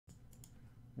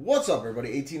What's up,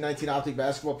 everybody? 1819 Optic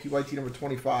Basketball, PYT number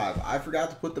 25. I forgot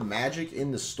to put the Magic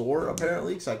in the store,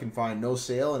 apparently, because I can find no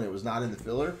sale, and it was not in the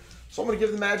filler. So I'm going to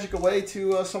give the Magic away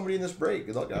to somebody in this break.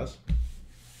 Good luck, guys.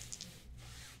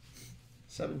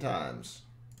 7 times.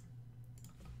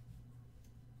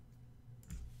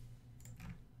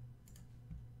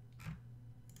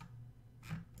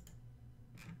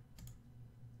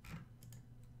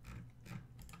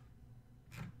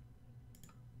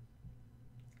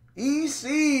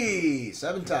 EC!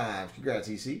 7 times. Congrats,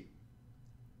 EC.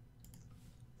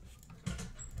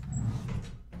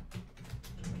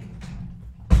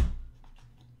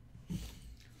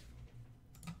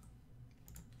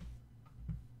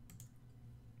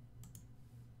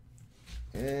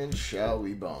 And shall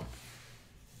we bump?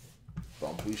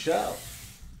 Bump we shall.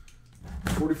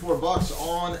 44 bucks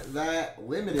on that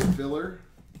limited filler.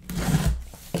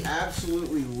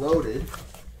 Absolutely loaded.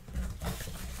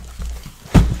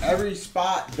 Every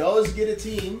spot does get a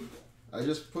team. I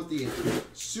just put the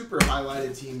super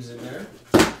highlighted teams in there.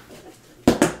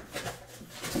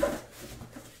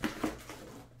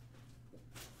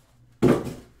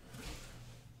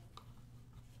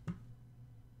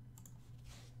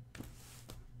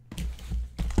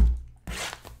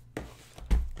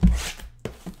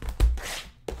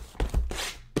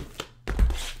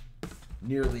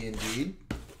 Nearly indeed.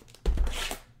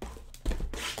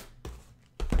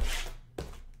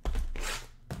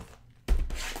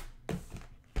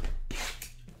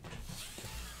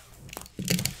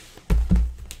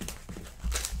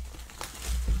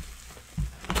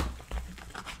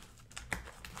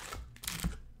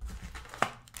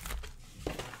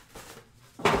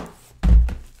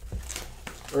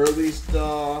 Or at least, you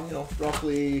know,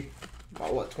 roughly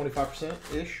about what,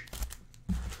 25%-ish?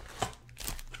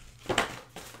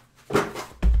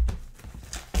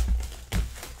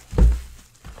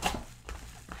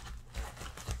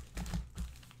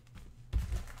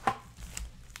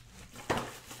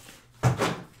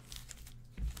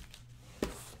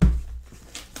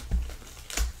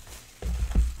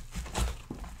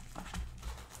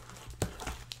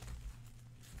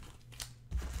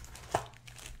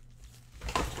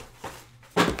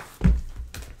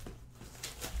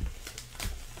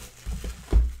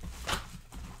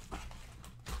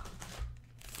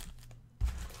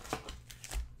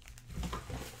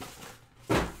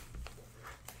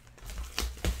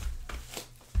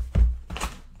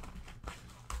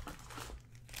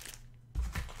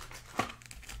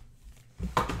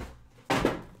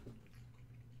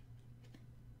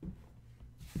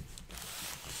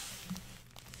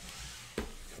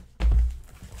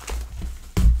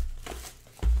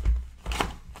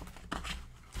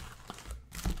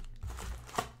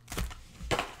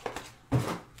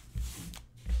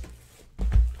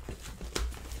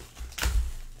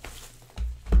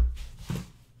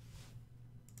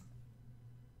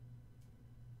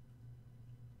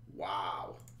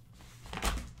 Wow.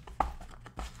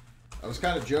 I was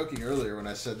kind of joking earlier when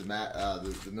I said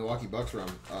the Milwaukee Bucks were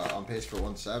on pace for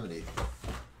 170.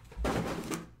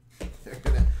 They're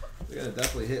gonna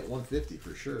definitely hit 150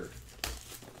 for sure.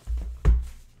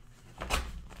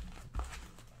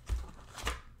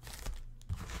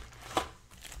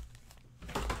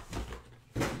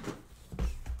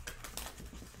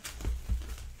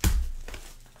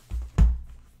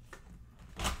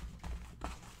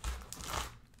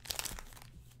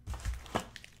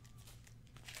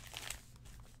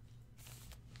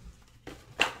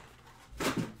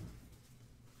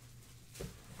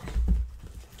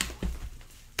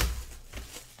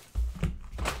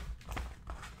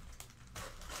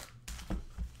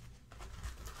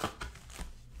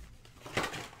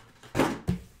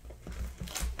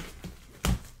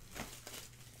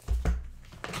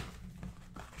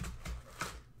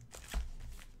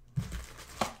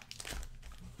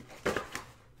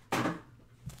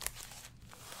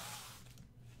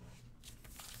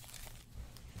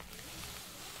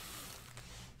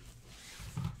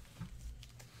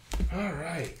 All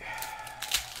right.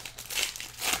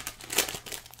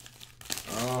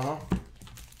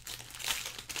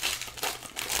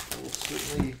 Will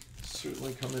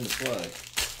certainly come into play.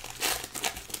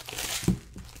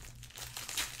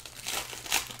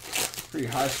 Pretty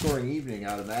high scoring evening,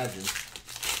 I'd imagine.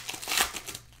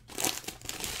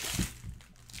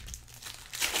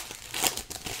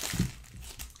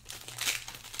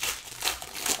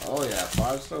 Oh yeah,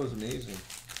 5-star was amazing.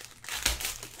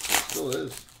 Still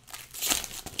is.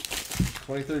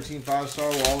 2013 5-star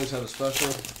will always have a special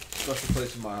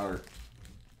place in my heart.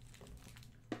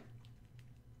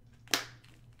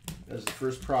 That's the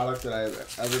first product that I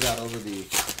ever got over the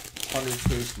 100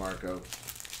 case mark of.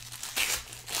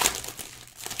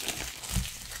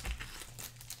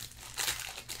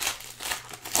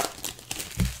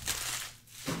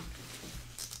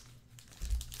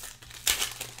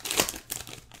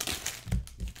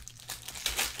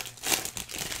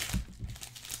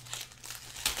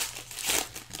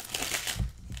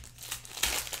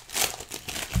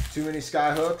 Too many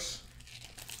sky hooks.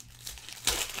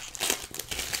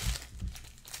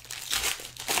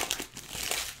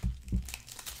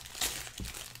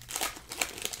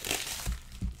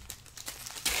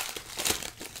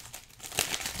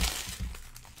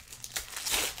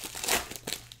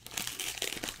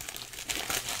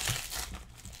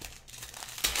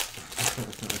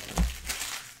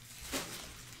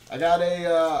 I got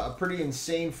a pretty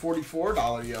insane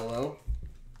 $44 yellow.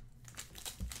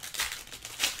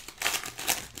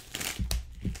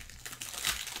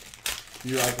 If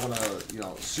you like want to, you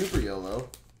know, super yellow.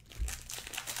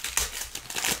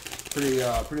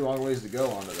 Pretty long ways to go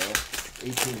on it though.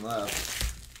 18 left.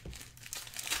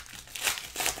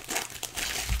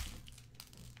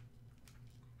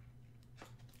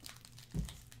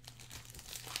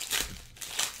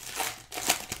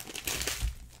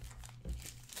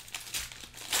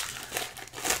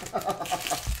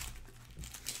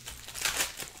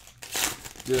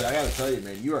 Dude, I gotta tell you,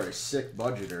 man, you are a sick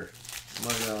budgeter.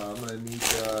 I'm gonna need you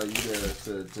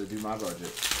to do my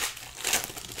budget.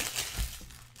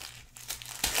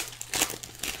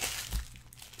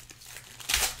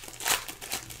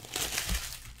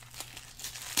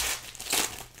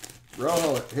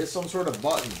 Rojo, hit some sort of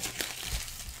button.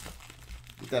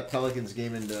 Get that Pelicans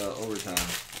game into overtime.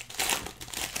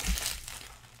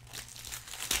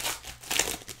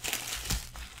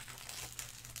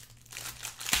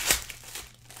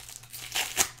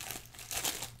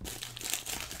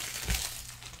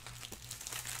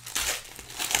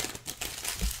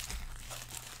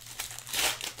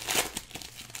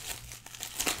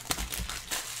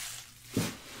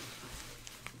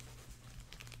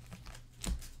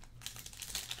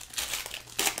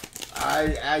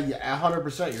 I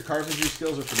 100%. Your carpentry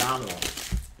skills are phenomenal.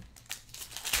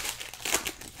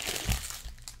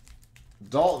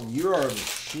 Dalton, you are a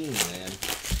machine, man.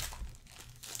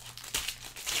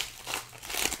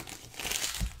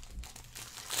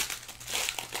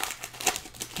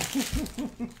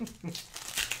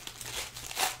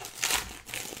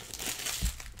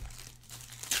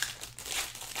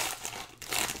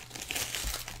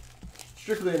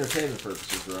 Strictly entertainment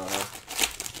purposes, Rojo.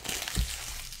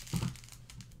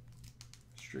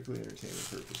 Strictly entertainment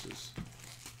purposes.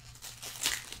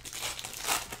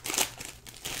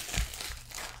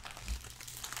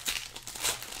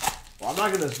 Well, I'm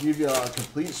not going to give you a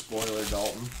complete spoiler,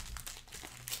 Dalton.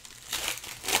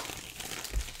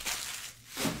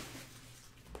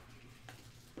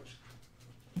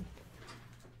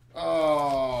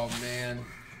 Oh, man.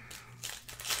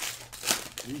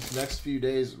 These next few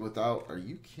days without... Are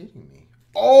you kidding me?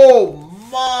 Oh,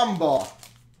 Mamba!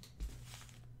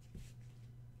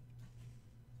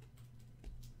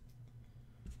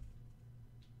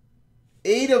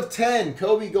 Eight of 10,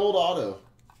 Kobe Gold Auto.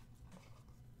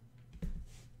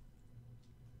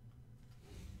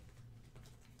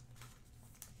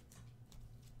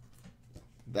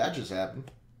 That just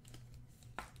happened.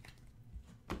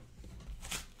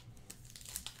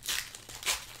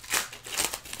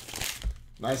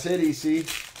 Nice hit, EC.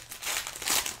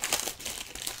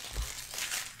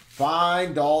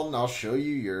 Fine, Dalton. I'll show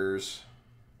you yours.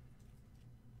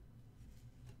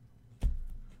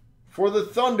 For the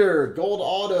Thunder, Gold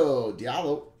Auto,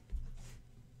 Diallo.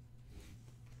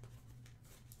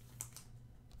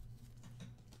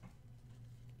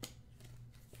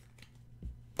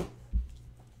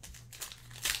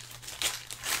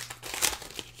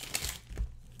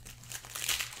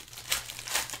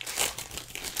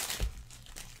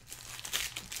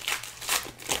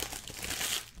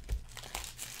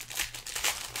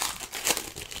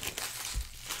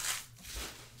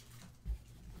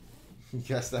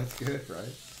 Yes, that's good, right?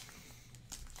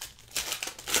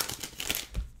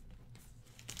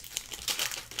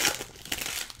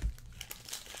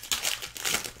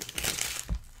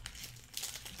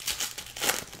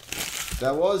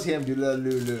 That was him,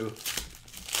 Lulu. What's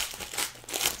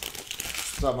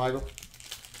up, Michael?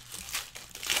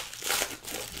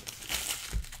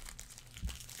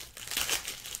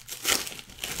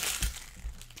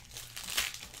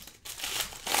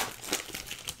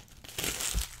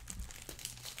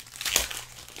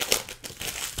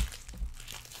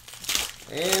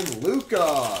 And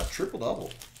Luka,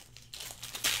 triple-double.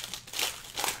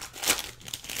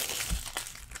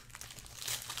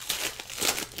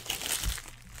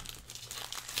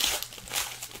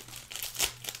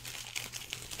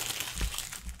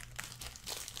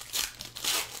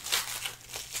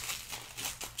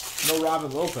 No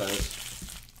Robin Lopez.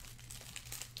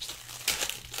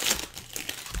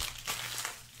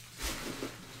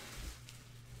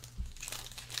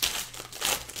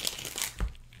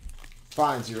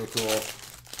 Fine, Zero Cool.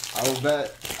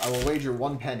 I will wager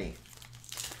 1 penny.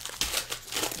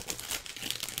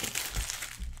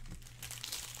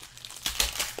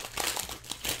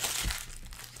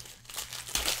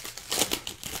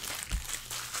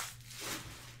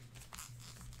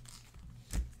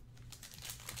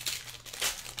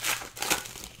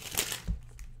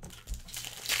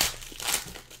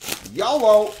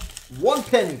 YOLO, 1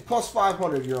 penny plus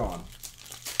 500. You're on.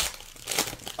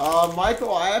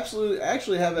 Michael, I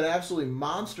actually have an absolutely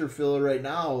monster filler right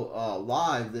now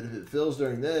live that if it fills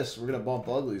during this, we're going to bump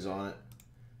uglies on it.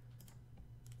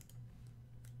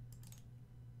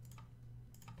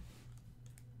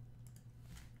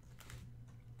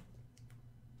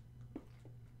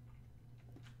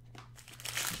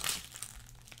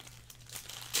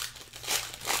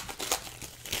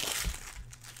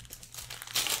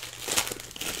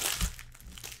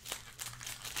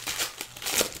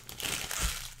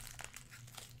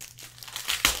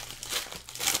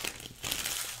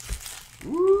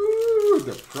 Woo!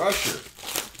 The pressure.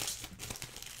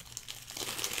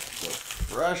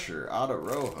 The pressure out of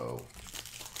Rojo.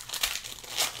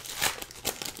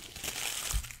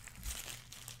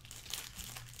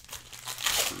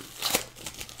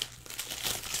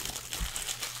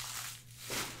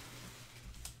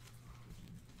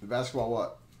 The basketball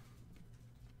what?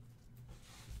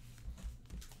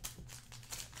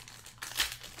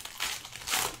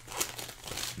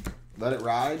 Let it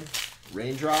ride.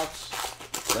 Raindrops.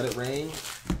 Let it rain.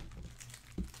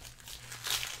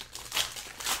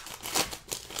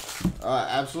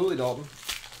 Absolutely, Dalton.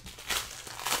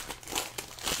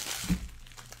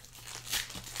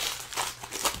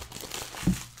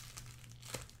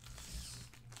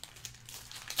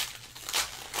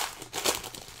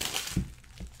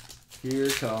 Here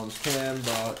comes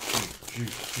Kemba.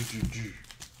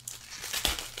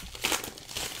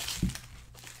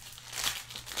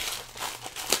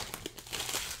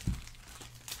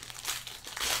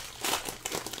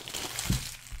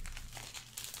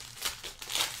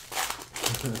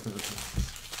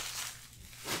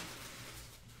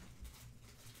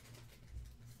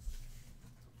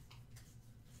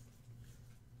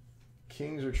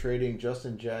 Kings are trading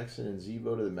Justin Jackson and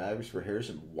Zebo to the Mavericks for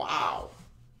Harrison. Wow.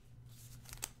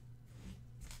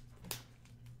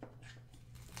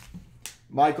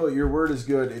 Michael, your word is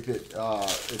good if it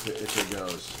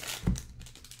goes.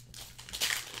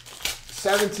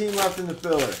 17 left in the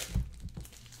filler.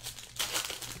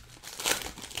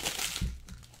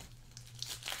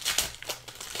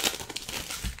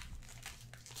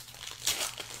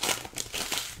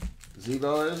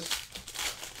 Zebo is.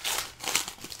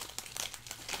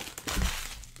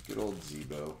 Good old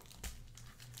Zebo.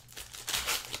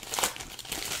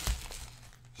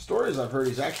 Stories I've heard,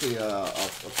 he's actually a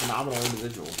phenomenal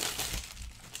individual.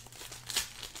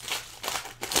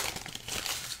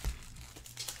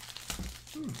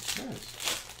 Nice.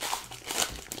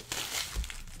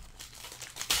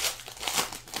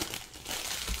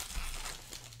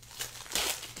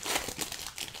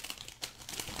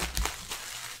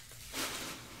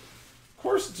 Of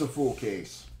course it's a full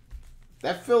case.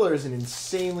 That filler is an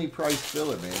insanely priced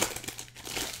filler, man.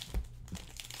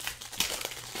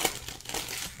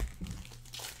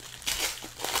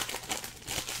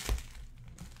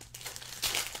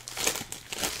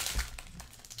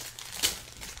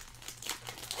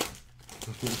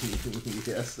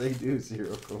 Yes, they do,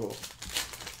 Zero Cool.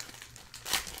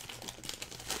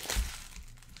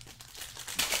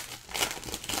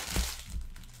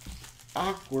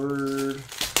 Awkward.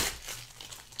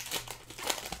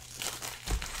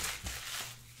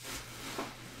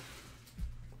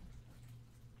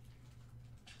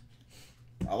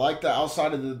 I like the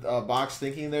outside of the box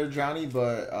thinking there, Johnny,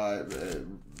 but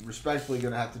respectfully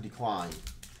going to have to decline.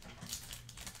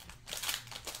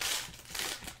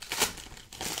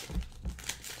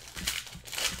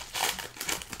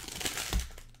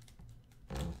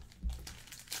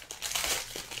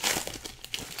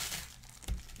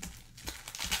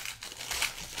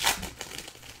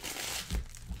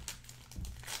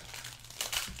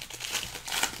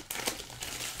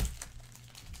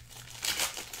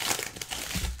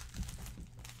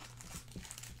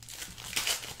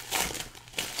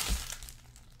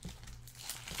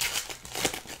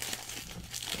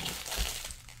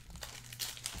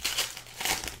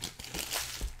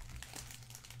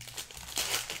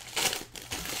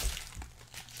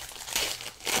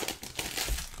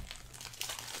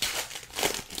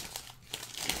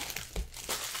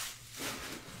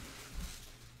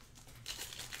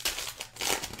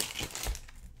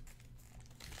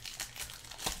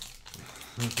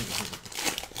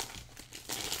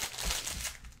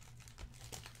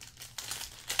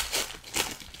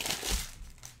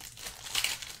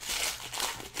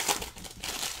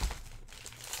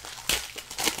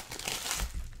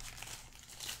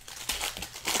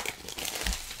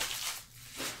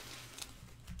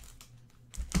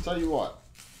 tell you what.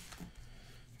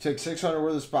 Take 600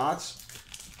 worth of spots.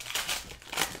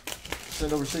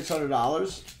 Send over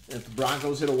 $600. If the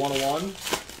Broncos hit a 101,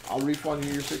 I'll refund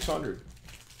you your 600.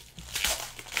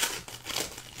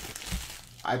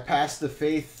 I passed the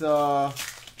faith. I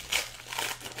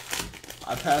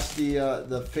passed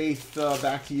the faith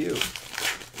back to you.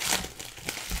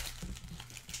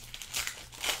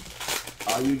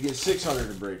 You'd get 600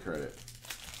 in break credit.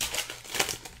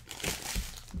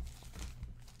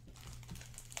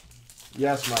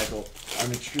 Yes, Michael.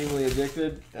 I'm extremely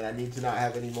addicted, and I need to not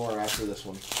have any more after this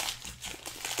one.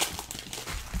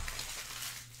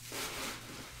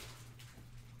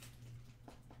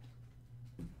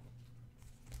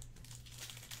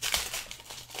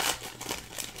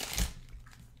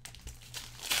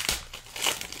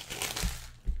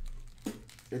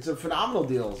 It's a phenomenal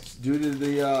deal due to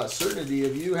the certainty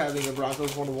of you having a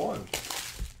Broncos 1-1.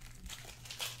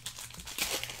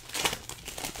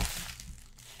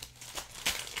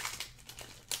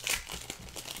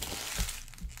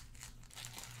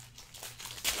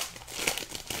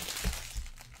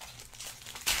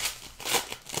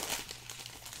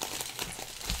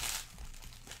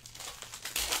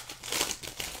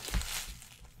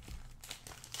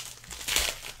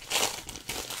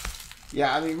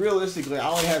 Yeah, I mean, realistically, I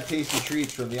only have tasty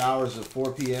treats from the hours of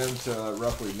 4 p.m. to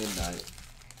roughly midnight.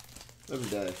 Every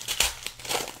day.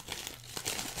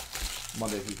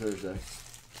 Monday through Thursday.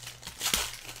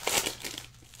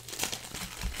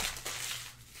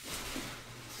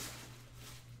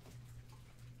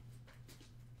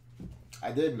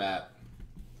 I did, Matt.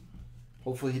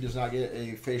 Hopefully he does not get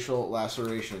a facial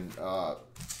laceration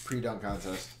pre-dunk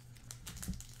contest.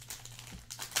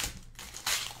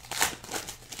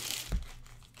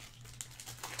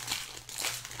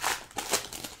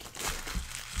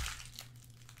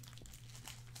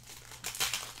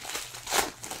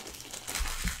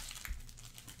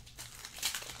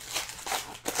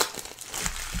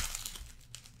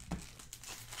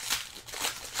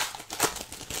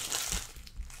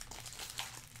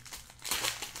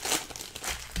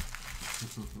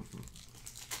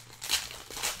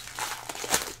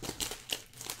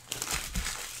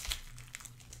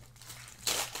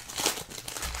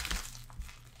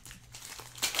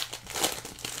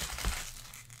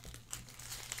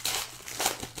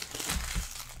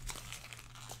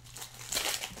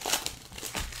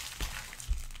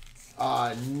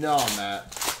 No,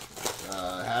 Matt.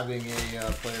 Having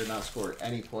a player not score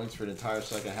any points for an entire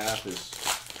second half is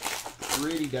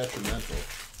pretty detrimental.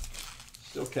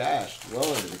 Still cashed.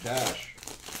 Well into the cash.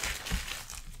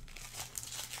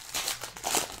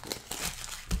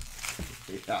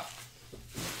 Yeah.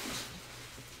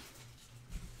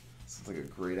 Sounds like a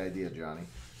great idea, Johnny.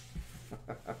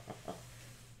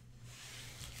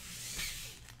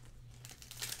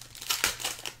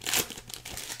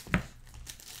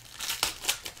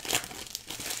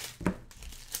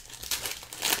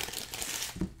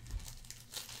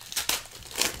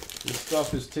 This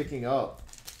stuff is ticking up,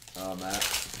 Matt.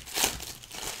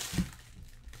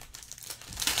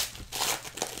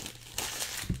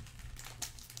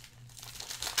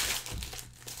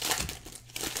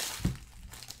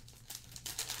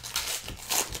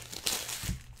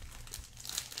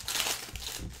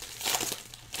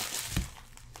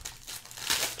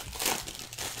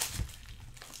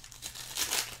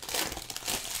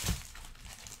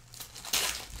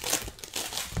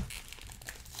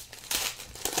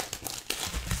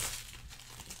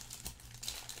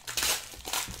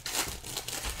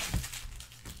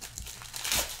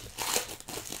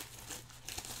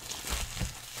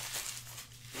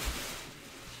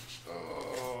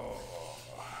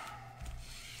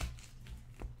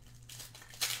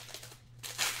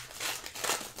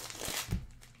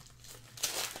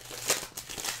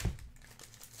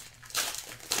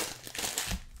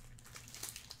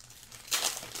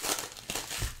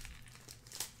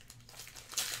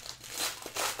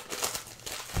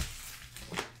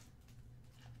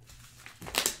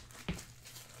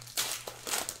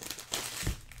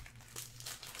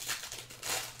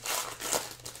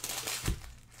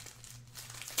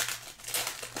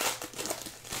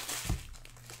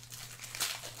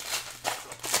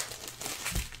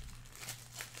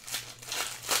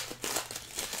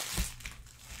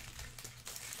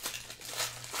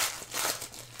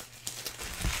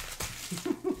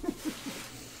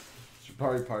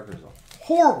 Jabari Parker is a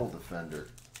horrible defender.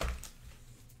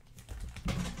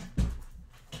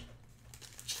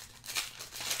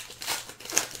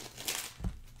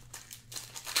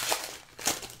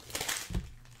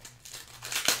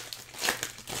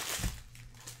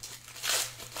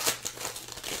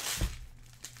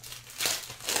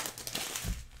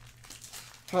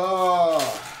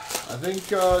 I think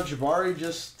Jabari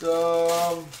just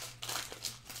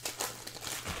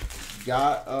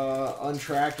got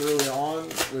untracked early on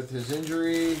with his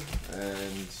injury,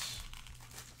 and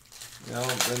you know,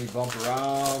 then you bump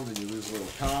around and you lose a little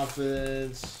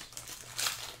confidence,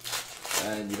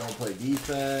 and you don't play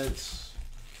defense.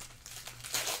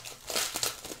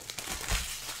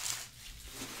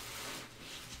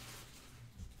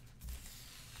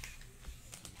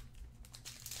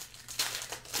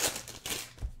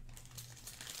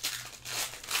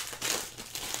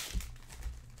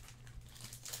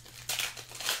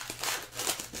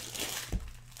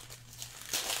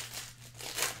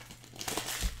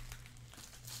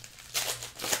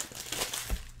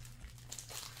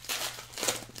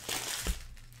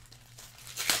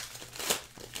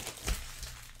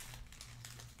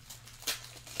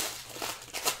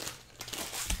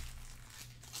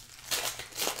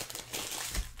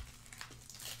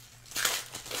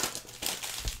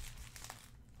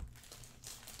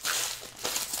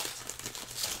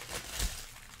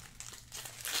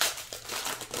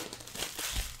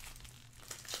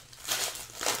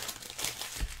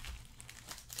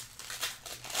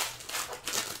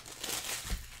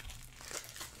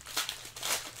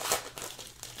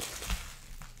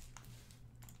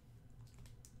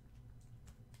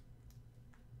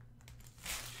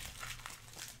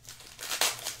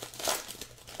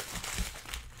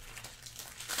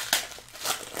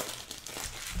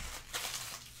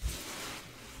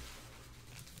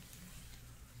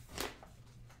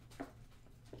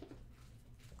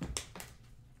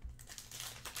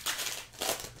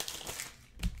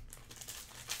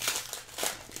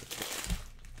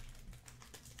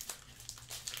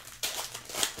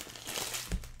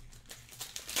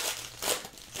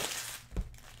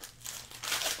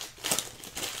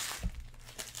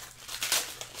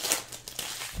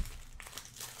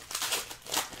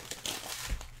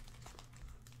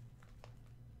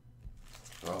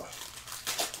 Oh,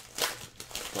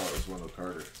 thought it was Wendell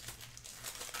Carter.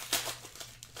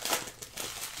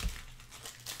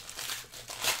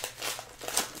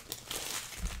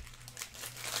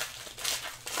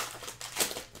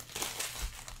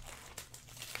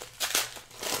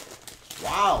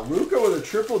 Wow, Luka with a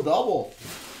triple-double.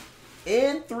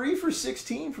 And 3 for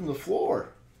 16 from the floor.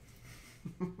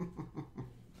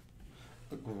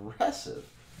 Aggressive.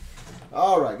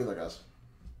 All right, good luck, guys.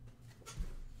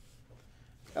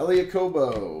 Elliot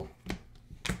Kobo.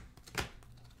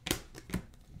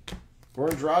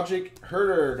 Goran Dragic,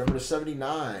 Herder, number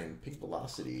 79. Pink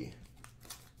Velocity.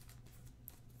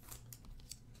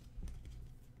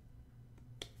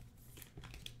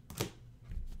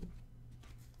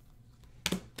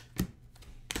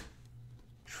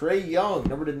 Trae Young,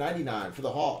 number 99 for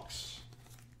the Hawks.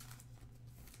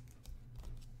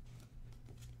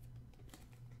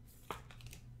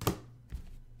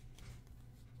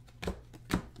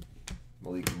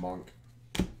 Malik Monk.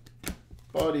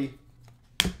 Buddy.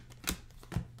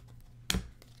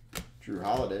 Drew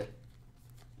Holiday.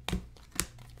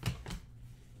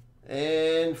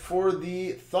 And for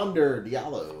the Thunder,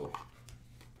 Diallo.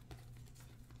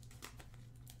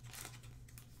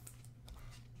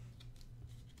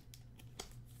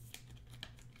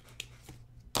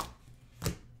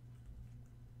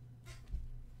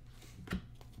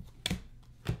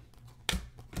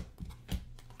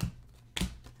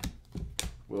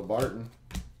 Will Barton.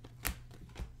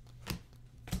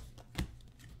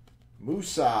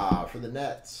 Musa for the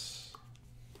Nets.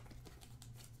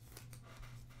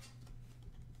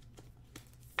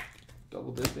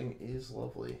 Double dipping is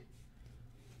lovely.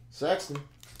 Sexton.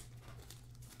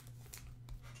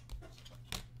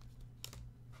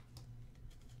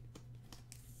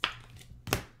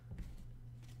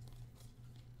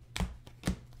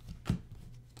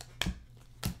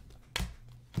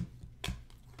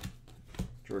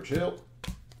 George Hill.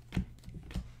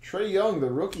 Trae Young,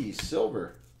 the rookie,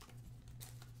 silver.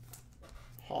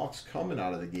 Hawks coming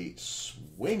out of the gate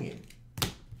swinging.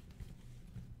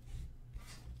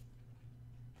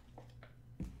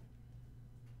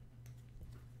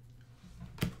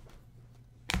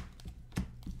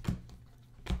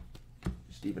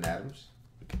 Steven Adams.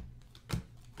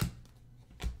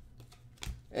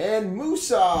 And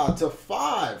Musa to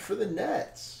 5 for the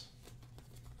Nets.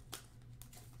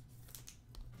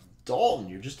 Dalton,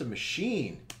 you're just a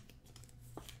machine.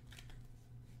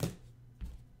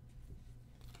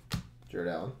 Jared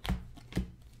Allen.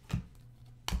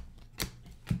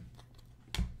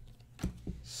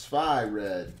 Spy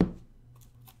red.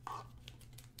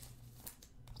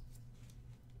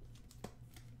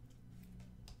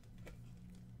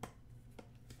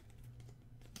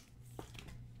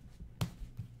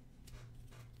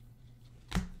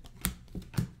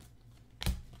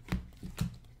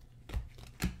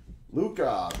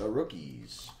 Luka, the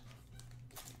rookies.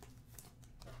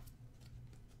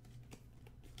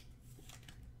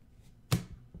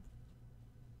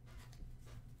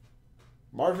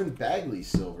 Marvin Bagley,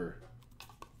 silver.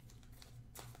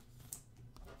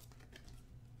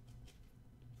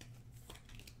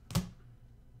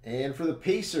 And for the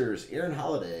Pacers, Aaron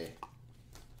Holiday.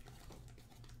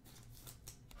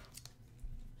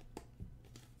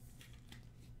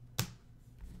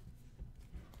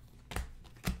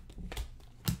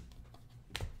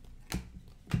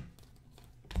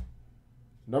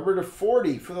 Number to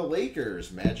 40 for the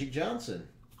Lakers, Magic Johnson.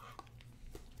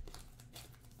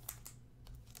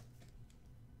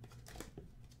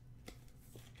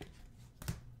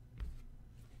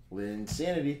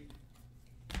 Linsanity.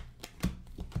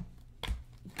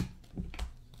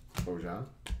 Bojan.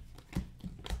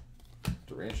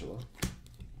 Tarantula.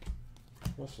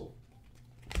 Russell.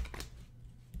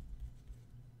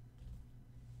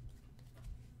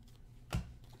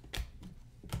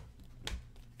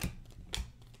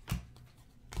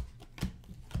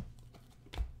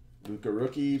 Luka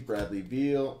rookie, Bradley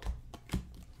Beal.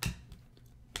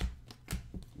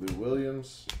 Lou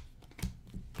Williams.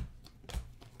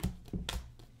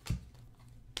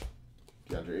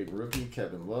 DeAndre Ayton rookie,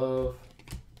 Kevin Love.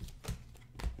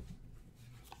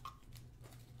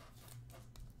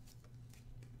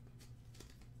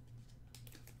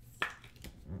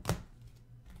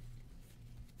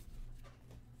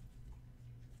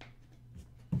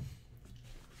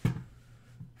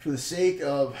 For the sake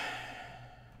of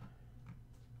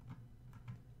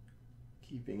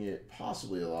keeping it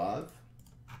possibly alive,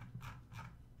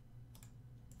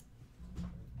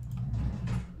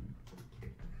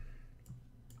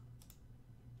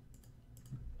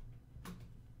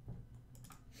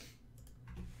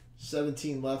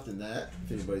 $17 left in that,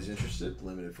 if anybody's interested.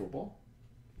 Limited football.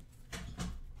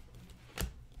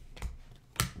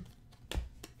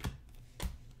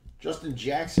 Justin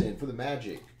Jackson for the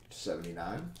Magic,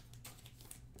 79.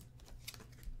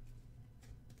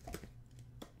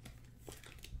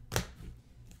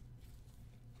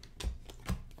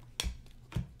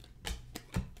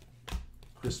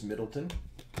 Chris Middleton.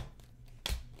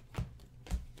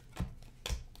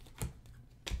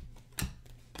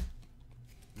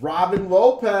 Robin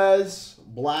Lopez,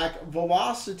 Black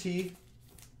Velocity.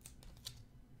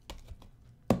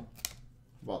 How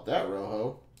about that,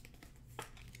 Rojo?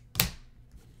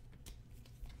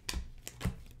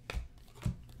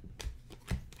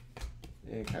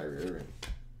 And Kyrie Irving.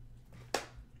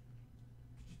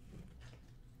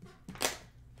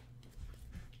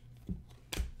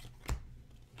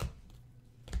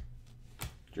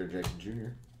 Jared Jackson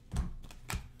Jr.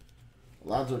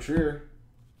 Alonzo Trier.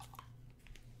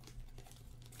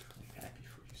 I'm happy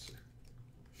for you, sir.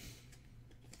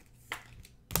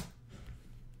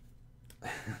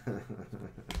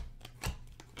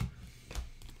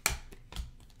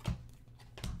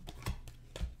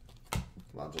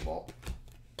 Alonzo Ball.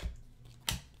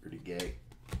 Pretty gay.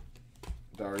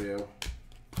 Dario.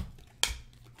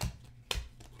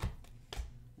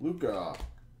 Luka.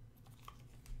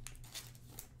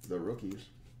 The rookies.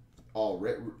 Oh,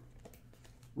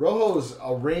 Rojo's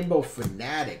a rainbow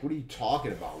fanatic. What are you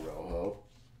talking about, Rojo?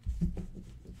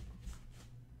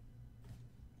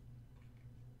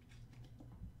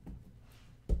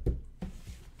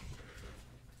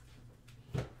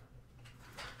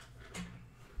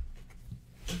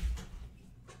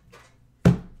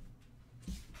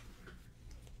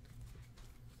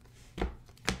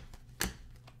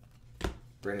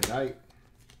 Brandon Knight.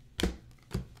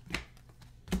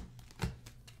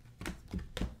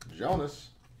 Jonas.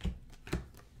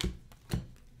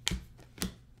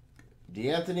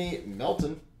 DeAnthony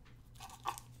Melton.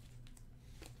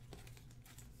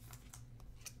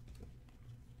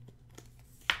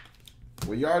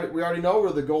 We already know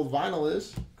where the gold vinyl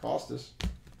is. Costas.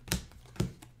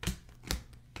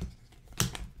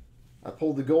 I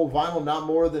pulled the gold vinyl not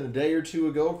more than a day or two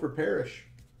ago for Parrish.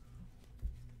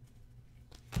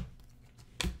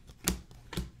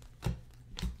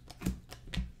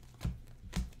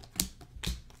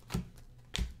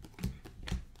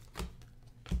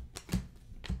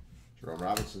 Jerome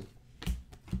Robinson.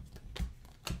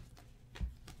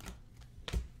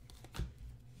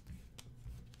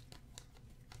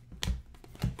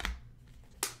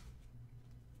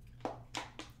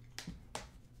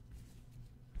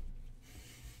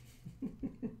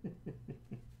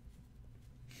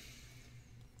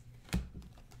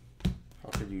 How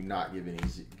could you not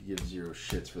give zero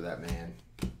shits for that man?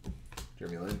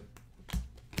 Jeremy Lin.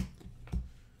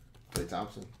 Klay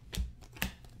Thompson.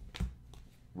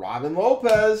 Robin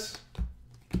Lopez.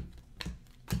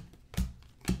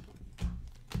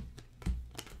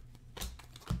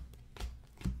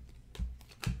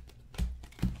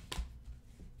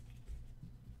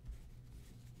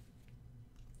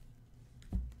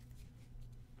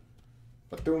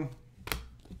 Batum.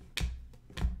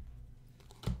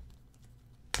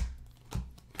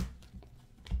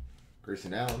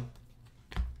 Grayson Allen.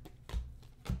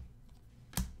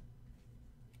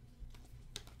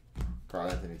 Karl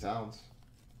Anthony Towns.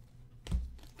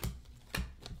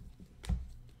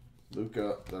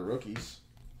 Luka, the rookies.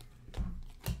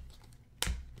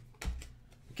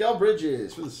 Mikal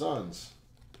Bridges for the Suns.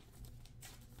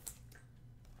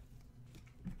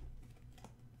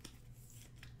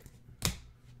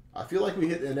 I feel like we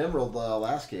hit an emerald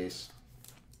last case.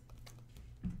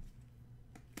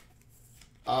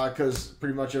 Because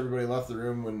pretty much everybody left the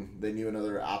room when they knew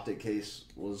another Optic case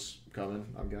was coming,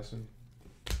 I'm guessing.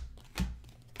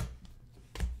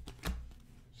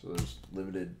 So there's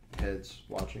limited heads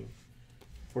watching.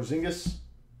 Porzingis,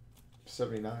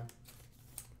 79.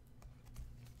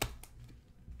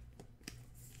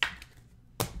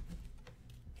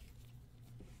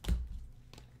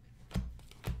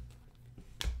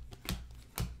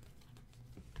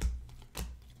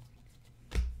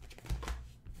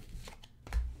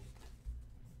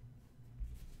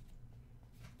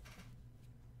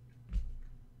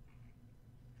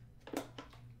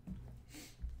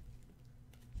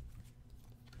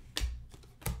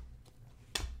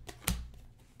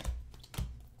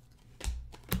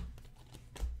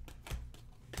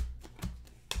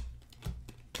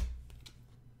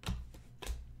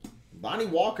 Lonnie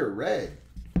Walker, red.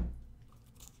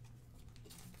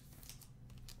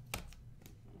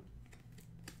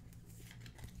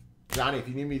 Johnny, if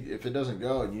you need me, if it doesn't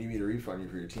go and you need me to refund you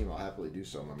for your team, I'll happily do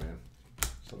so, my man.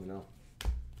 Just let me know.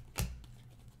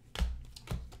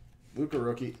 Luka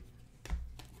rookie.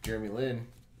 Jeremy Lin.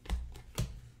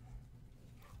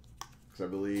 Because I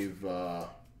believe,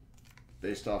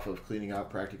 based off of cleaning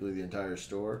out practically the entire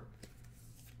store,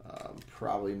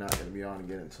 probably not going to be on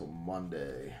again until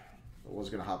Monday. I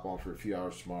was going to hop on for a few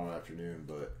hours tomorrow afternoon,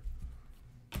 but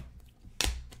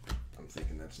I'm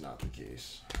thinking that's not the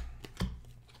case. I'm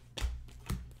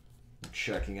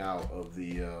checking out of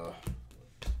the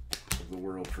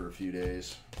world for a few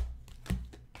days.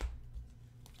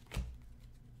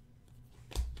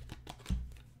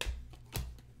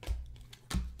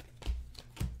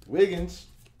 Wiggins,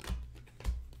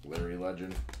 Larry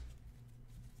Legend.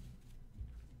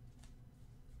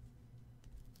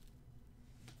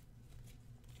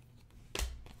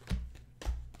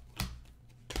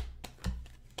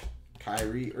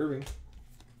 Kyrie Irving.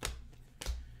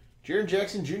 Jaren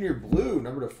Jackson Jr. blue,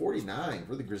 number to 49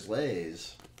 for the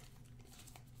Grizzlies.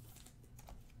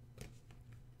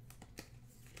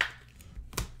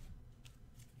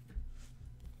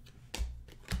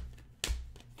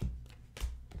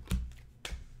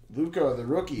 Luka, the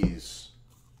rookies.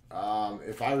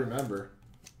 If I remember,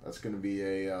 that's going to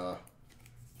be a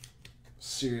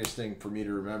serious thing for me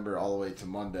to remember all the way to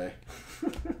Monday.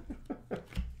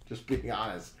 Just being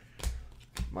honest.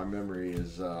 My memory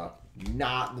is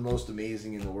not the most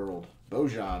amazing in the world.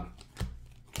 Bojan.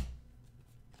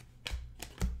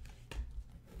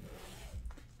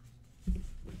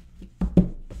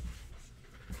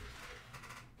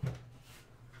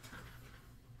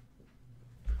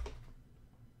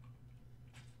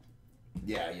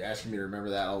 Yeah, you're asking me to remember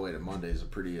that all the way to Monday is a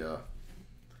pretty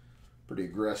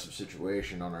aggressive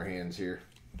situation on our hands here.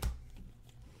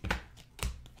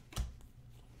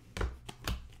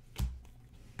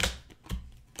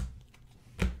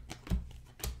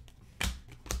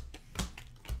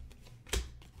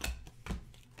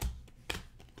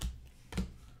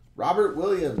 Robert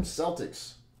Williams,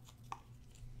 Celtics.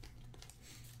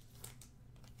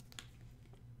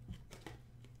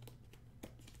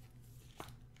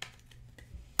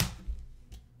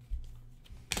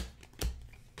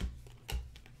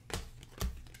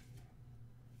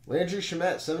 Landry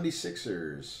Shamet,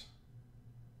 76ers.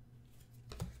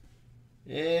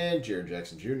 And Jaren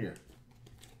Jackson Jr.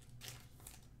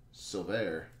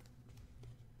 Silver.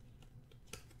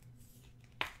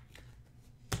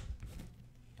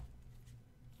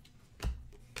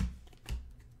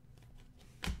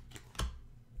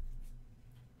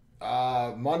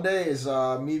 Monday is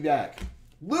me back.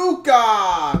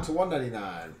 Luka to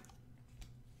 199.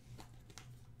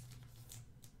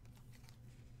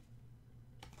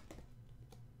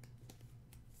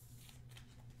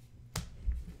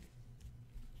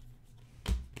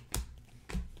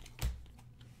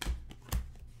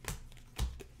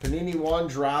 Panini 1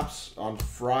 drops on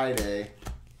Friday.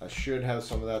 I should have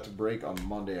some of that to break on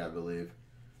Monday, I believe.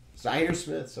 Zaire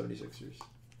Smith, 76ers.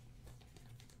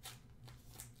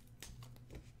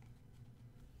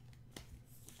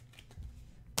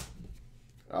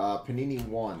 Panini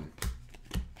 1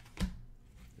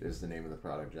 is the name of the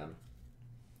product, Jen.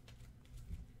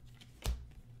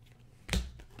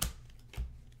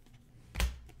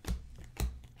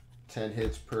 10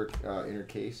 hits per inner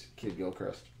case. Kid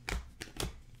Gilchrist.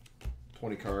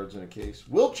 20 cards in a case.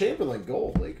 Wilt Chamberlain,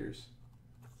 gold, Lakers.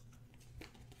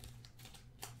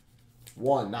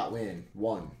 1, not win.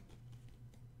 1.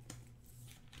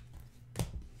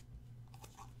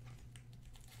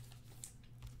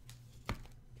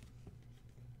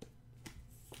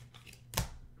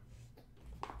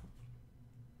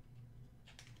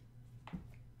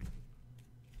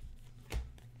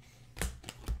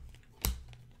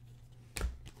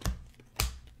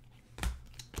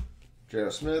 J.R.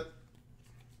 Smith.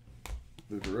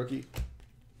 Luka rookie.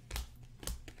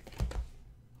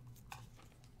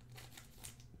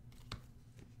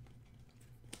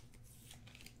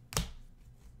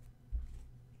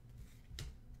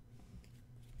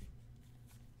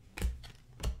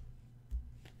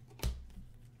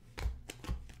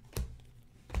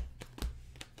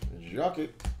 Jockey.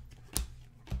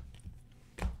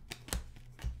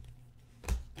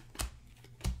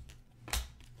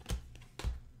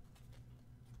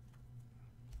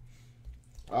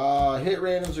 Hit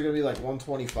randoms are going to be like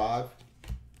 125.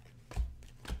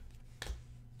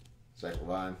 Zach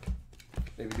Levine.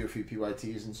 Maybe do a few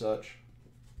PYTs and such.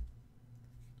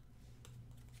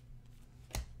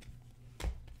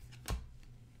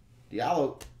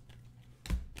 Diallo.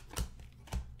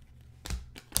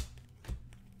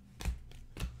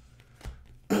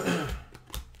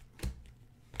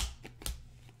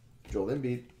 Joel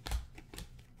Embiid.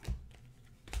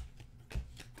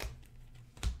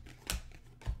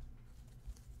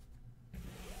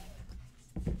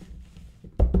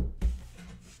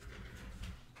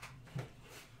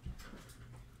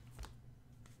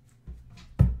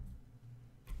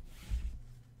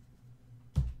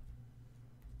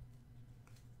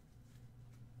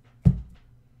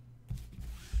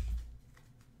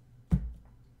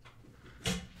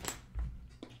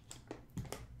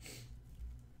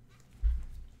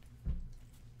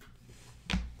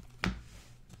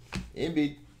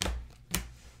 Embiid.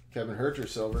 Kevin Herter,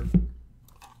 silver.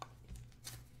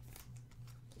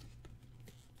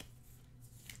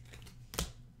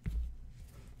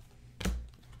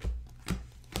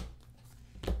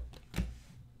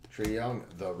 Trae Young,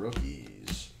 the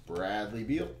rookies. Bradley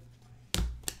Beal.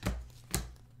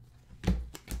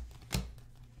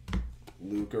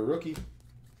 Luka rookie.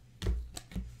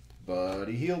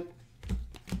 Buddy Hield.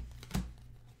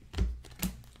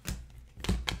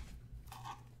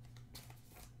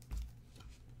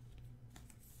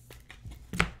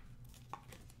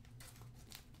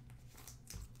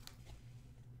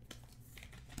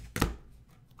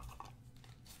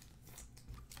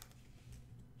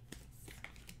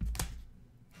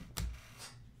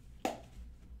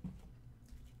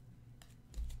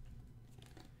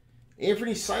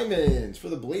 Anthony Simons for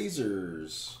the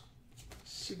Blazers.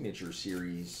 Signature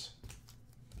Series.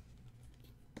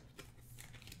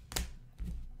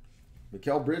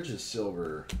 Mikal Bridges,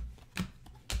 silver.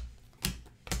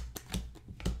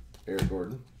 Eric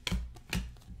Gordon.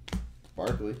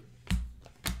 Barkley.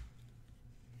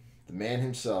 The man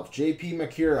himself, JP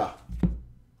Makira.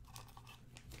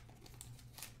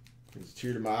 Brings a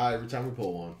tear to my eye every time we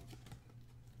pull one.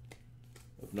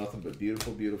 Of nothing but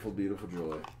beautiful, beautiful, beautiful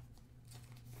joy.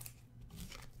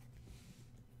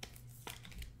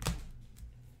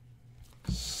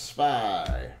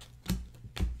 Spy.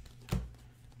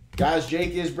 Guys,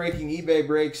 Jake is breaking eBay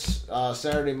breaks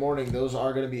Saturday morning. Those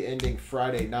are going to be ending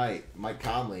Friday night. Mike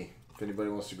Conley, if anybody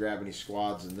wants to grab any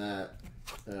squads in that,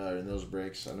 in those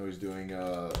breaks. I know he's doing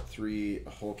 3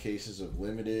 whole cases of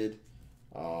limited.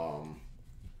 I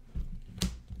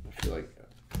feel like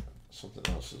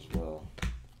something else as well.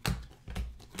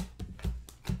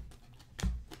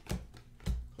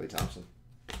 Klay Thompson.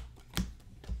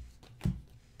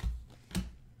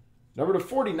 Number to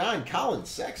 49, Colin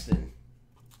Sexton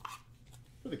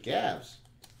for the Cavs.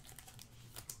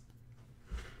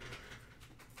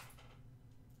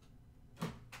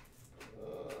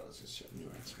 Let's just check new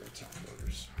answer top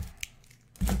orders.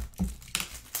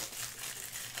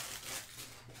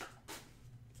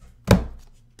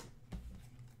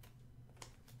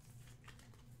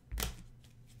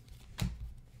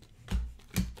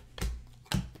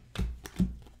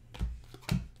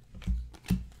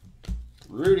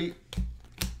 Rudy.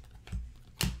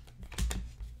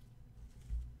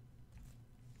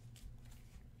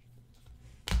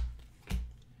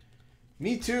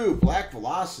 Me too, Black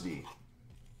Velocity.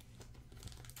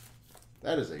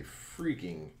 That is a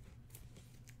freaking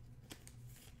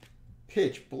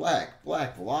pitch black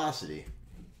Velocity.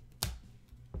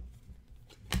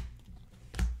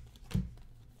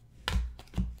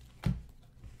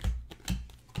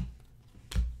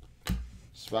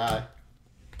 Spy.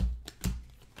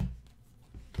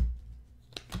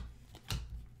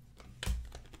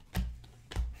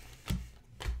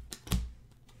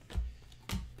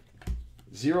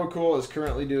 Zero Cool is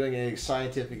currently doing a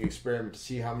scientific experiment to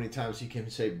see how many times he can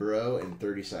say bro in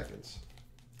 30 seconds.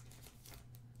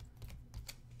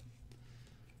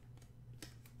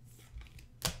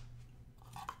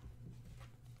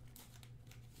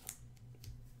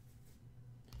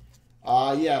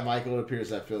 Yeah, Michael, it appears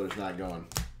that filler's not going.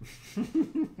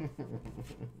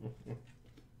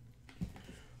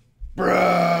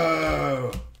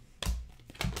 Bro!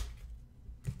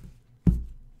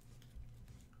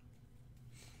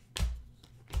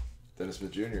 Dennis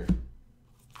Smith Jr.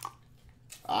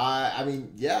 I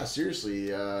mean, yeah, seriously.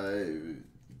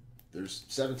 There's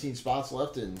 17 spots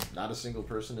left, and not a single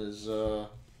person is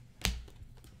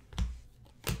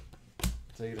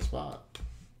taking a spot.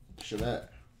 Shemet.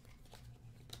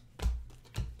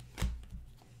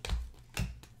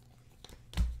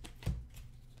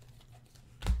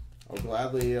 I'll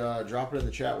gladly drop it in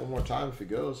the chat one more time if it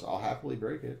goes. I'll happily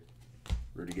break it.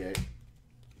 Rudy Gay.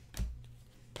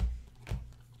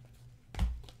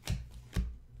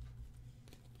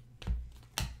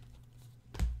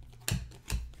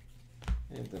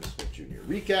 And Dennis Smith Jr.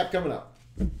 Recap coming up.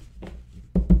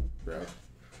 Bro.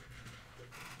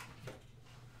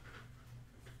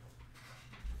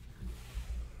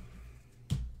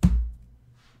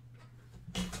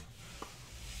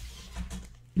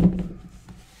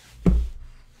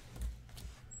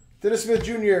 Dennis Smith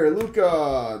Jr.,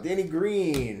 Luca, Danny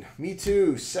Green, Me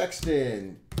Too,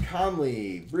 Sexton,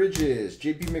 Conley, Bridges,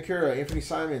 JP McCura, Anthony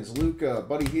Simons, Luca,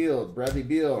 Buddy Hield, Bradley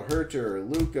Beal, Herter,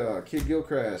 Luca, Kid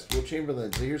Gilchrist, Will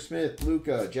Chamberlain, Zahir Smith,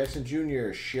 Luca, Jackson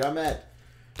Jr., Shamet,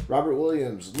 Robert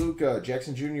Williams, Luca,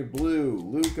 Jackson Jr. Blue,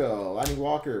 Luca, Lonnie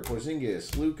Walker,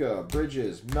 Porzingis, Luca,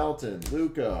 Bridges, Melton,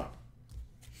 Luca,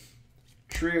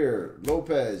 Trier,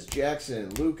 Lopez, Jackson,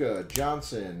 Luca,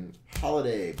 Johnson,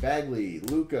 Holiday, Bagley,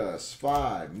 Luca,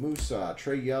 Spy, Musa,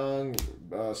 Trey Young,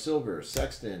 Silver,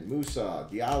 Sexton, Musa,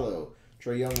 Diallo,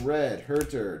 Trey Young Red,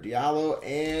 Herter, Diallo,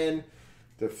 and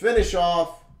to finish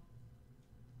off,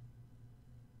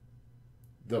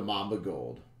 the Mamba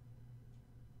Gold.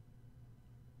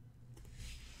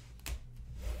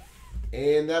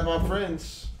 And that, my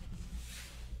friends,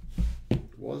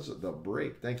 was the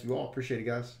break. Thank you all. Appreciate it,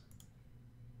 guys.